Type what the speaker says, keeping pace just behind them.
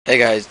Hey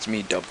guys, it's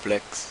me,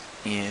 DubFlex,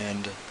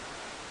 and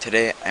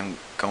today I'm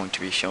going to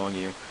be showing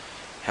you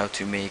how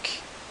to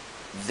make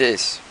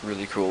this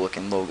really cool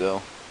looking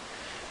logo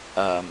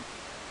um,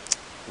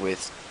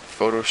 with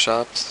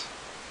Photoshopped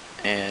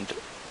and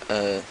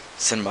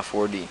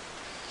cinema4d.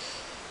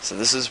 So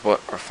this is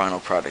what our final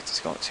product is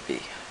going to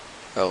be.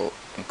 I'll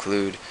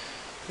include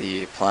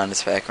the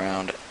planet's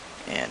background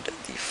and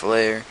the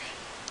flare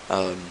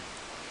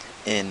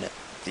in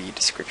the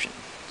description.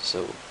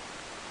 So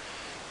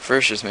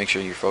first, just make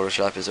sure your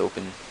Photoshop is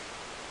open.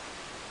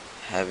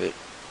 Have it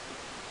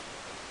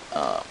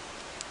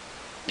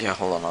yeah,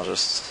 hold on, I'll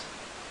just,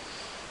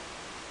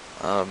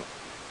 I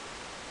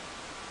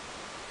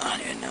don't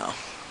even know.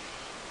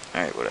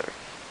 Alright, whatever.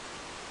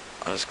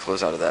 I'll just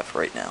close out of that for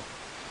right now.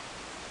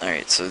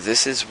 Alright, so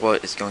this is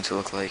what it's going to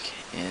look like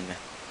in,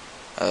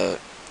 uh,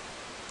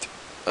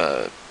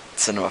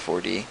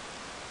 cinema4d.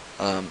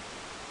 Um,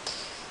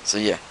 so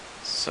yeah,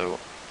 so,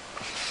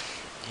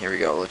 here we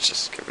go, let's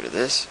just get rid of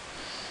this.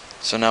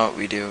 So now what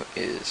we do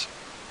is,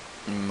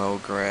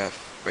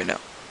 MoGraph, wait no,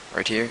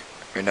 right here,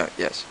 or no,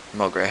 yes,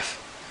 MoGraph,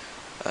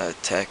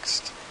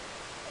 text,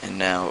 and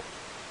now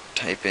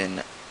type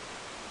in,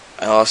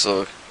 I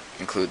also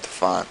include the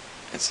font.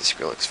 It's the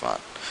Skrillex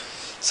font.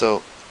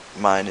 So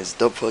mine is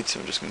DubFlex, so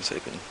I'm just going to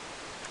type in,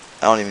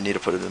 I don't even need to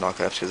put it in all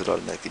caps because it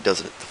automatically does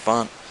it at the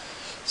font.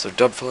 So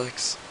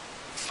DubFlex,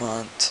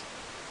 font,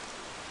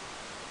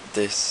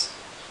 this,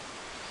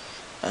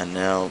 and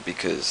now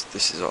because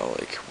this is all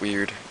like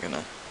weird, I'm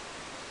going to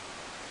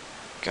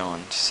go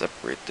and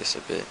separate this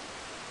a bit.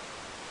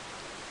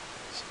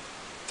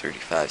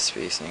 35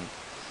 spacing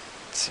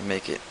to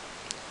make it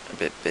a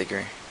bit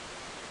bigger.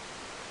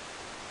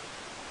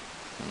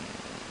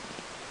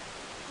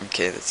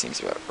 Okay, that seems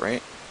about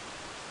right.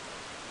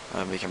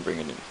 We can bring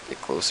it a bit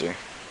closer.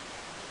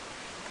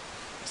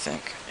 I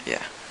think,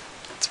 yeah.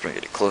 Let's bring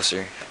it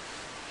closer.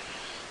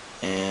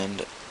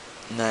 And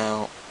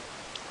now,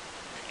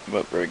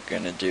 what we're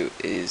gonna do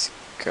is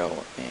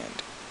go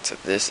and to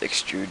this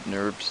extrude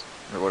NURBS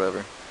or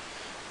whatever.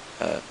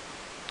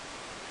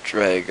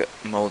 Drag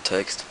mold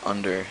text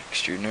under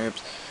extrude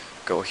NURBS.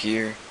 Go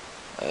here.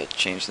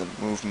 Change the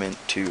movement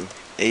to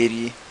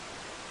 80.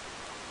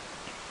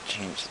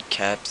 Change the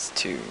caps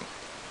to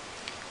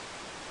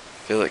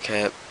fillet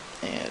cap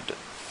and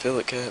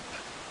fillet cap,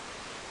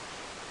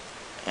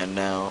 and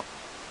now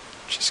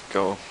just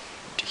go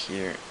to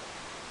here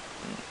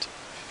and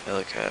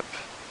fillet cap,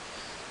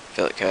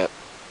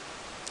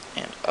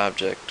 and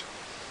object,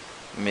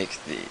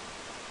 make the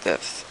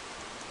depth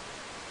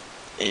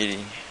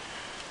 80.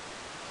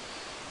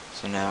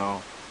 So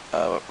now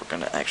what we're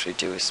going to actually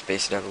do is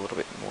space it out a little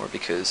bit more,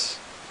 because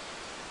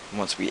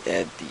once we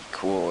add the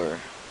cooler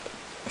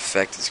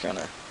effect, it's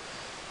gonna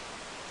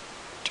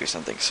do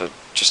something. So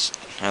just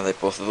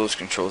highlight both of those,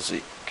 Control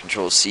C,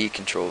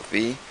 Control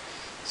V.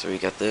 So we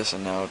got this,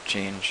 and now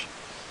change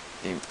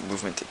the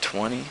movement to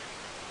 20,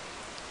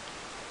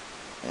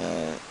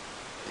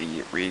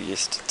 the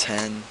radius to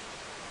 10,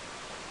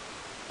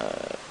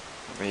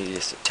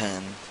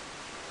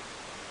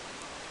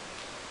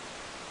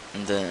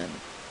 and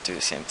then do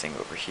the same thing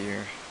over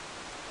here.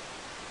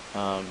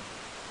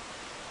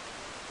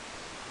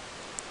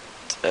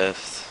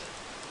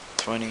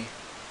 F20,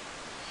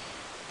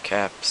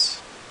 caps,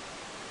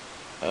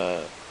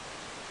 10,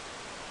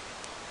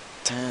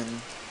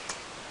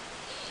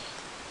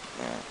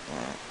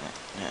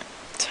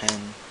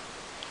 10,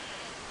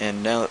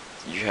 and now that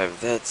you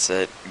have that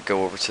set,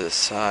 go over to the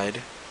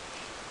side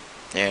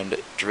and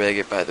drag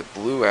it by the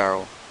blue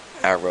arrow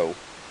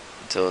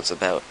until it's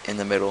about in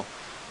the middle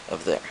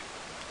of there,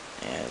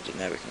 and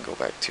now we can go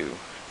back to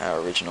our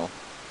original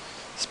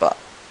spot.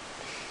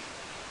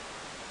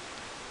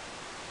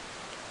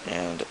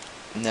 And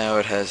now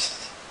it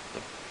has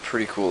a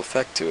pretty cool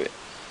effect to it.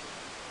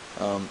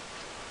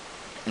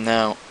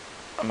 Now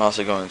I'm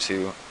also going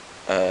to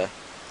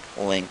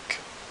link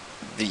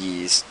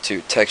these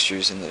two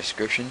textures in the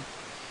description.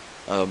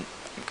 I'm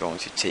going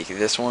to take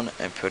this one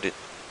and put it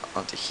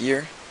onto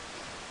here,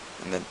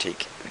 and then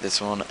take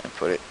this one and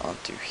put it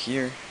onto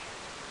here.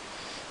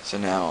 So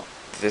now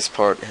this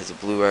part has a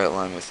blue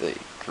outline with a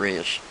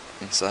grayish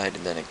inside,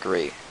 and then a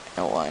gray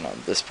outline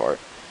on this part.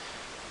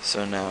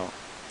 So now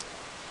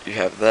you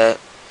have that.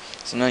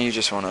 So now you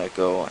just want to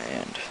go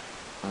and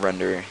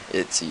render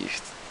it, so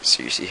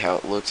you see how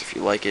it looks. If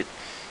you like it,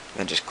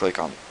 then just click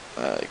on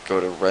go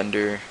to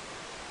render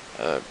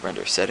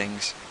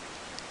settings,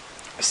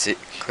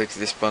 click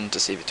this button to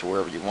save it to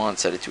wherever you want,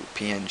 set it to a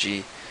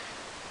PNG,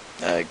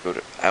 go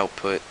to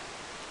output,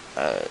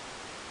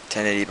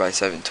 1080 by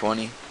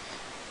 720,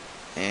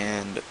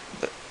 and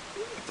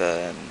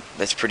then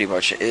that's pretty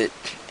much it.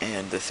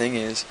 And the thing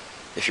is,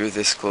 if you're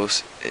this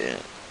close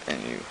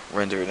and you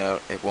render it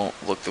out, it won't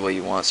look the way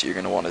you want, so you're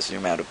going to want to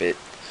zoom out a bit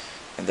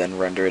and then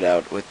render it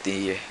out with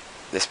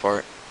this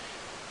part,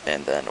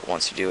 and then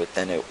once you do it,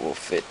 then it will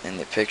fit in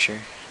the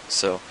picture.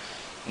 So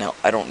now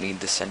I don't need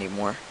this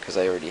anymore because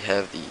I already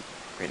have the,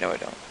 wait no I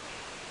don't,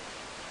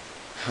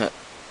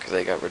 because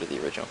I got rid of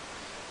the original.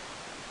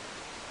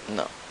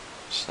 No,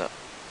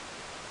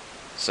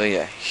 So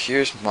yeah,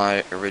 here's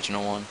my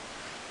original one.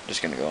 I'm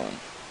just gonna go and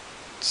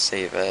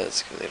save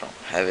as because I don't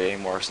have it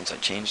anymore since I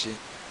changed it.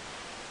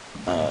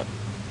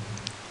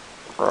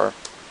 Rar.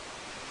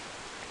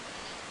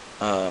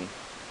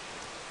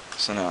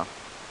 So now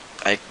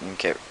I can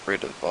get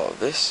rid of all of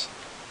this.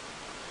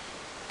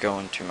 Go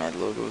into my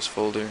logos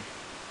folder.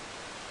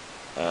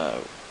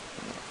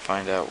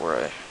 Find out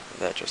where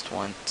that just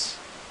went.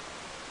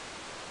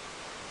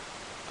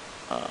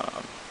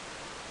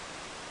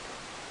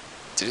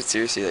 Did it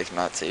seriously like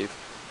not save?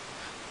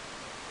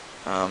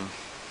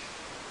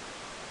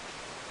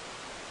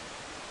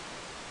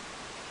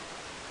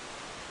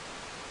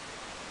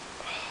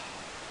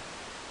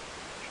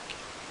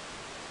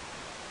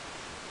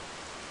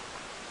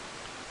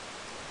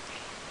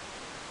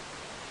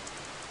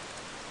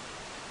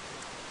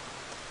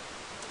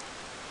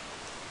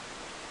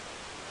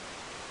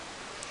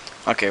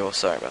 Okay, well,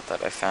 sorry about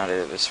that. I found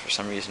it. It was for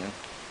some reason,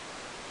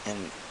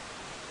 and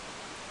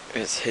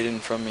it's hidden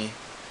from me.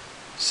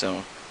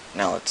 So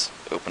now let's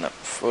open up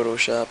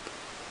Photoshop.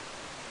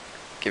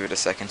 Give it a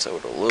second so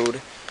it'll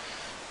load.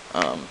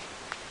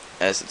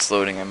 As it's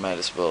loading, I might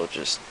as well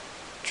just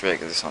drag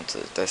this onto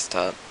the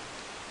desktop.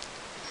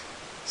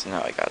 So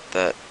now I got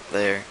that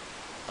there.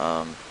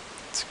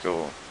 Let's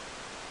go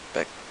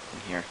back in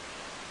here.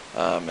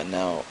 And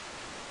now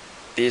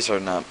these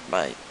are not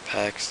my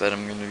packs that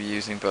I'm going to be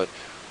using, but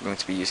I'm going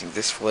to be using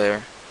this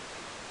flare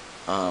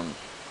and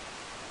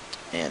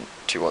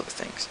two other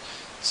things.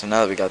 So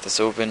now that we got this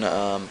open,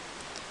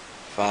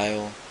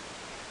 file,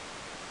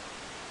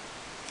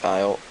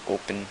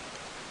 open.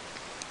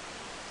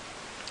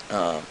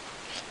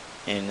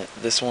 In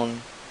this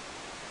one,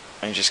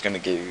 I'm just going to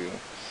give you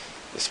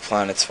this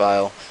planets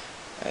file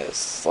as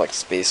select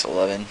space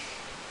 11.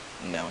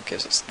 Now it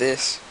gives us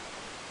this.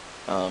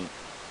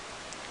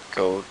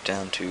 Go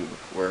down to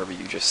wherever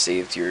you just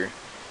saved your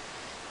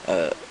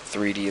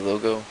 3D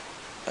logo,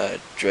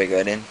 drag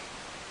that in,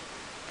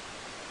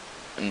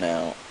 and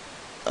now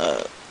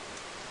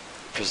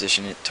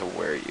position it to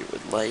where you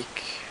would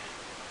like,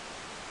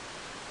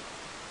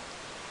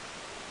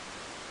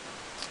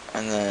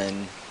 and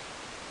then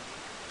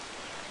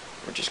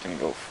we're just going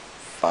to go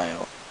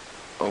file,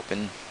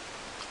 open,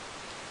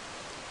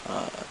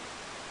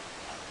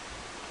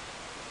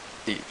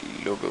 the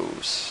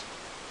logos,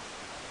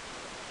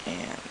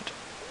 and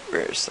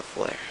where's the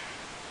flare?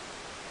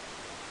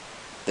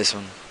 This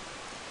one.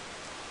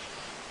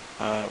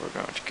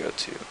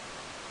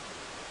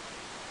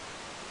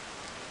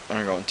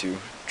 We're going to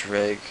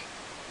drag.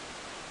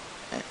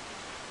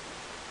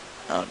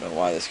 I don't know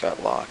why this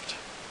got locked.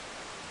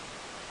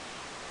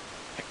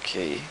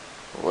 Okay,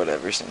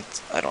 whatever,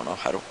 since I don't know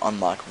how to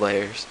unlock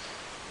layers.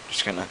 I'm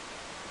just gonna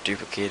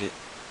duplicate it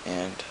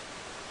and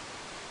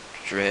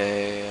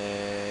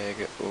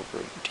drag over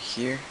into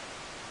here.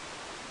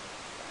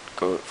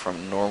 Go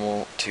from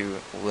normal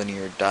to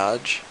linear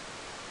dodge.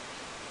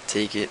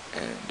 Take it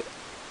and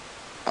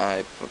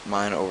I put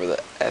mine over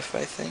the F,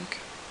 I think.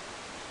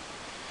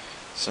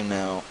 So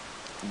now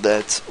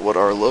that's what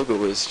our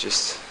logo is.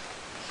 Just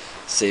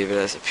save it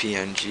as a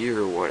PNG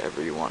or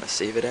whatever you want to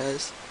save it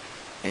as,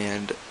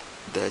 and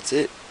that's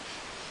it.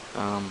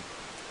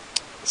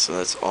 So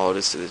that's all it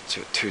is to the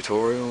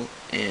tutorial,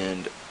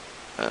 and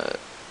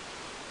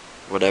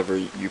whatever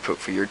you put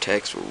for your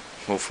text will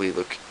hopefully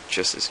look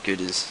just as good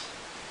as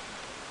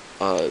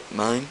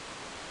mine.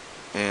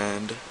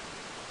 And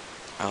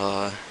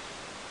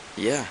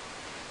yeah,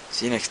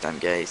 see you next time,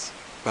 guys.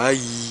 Bye.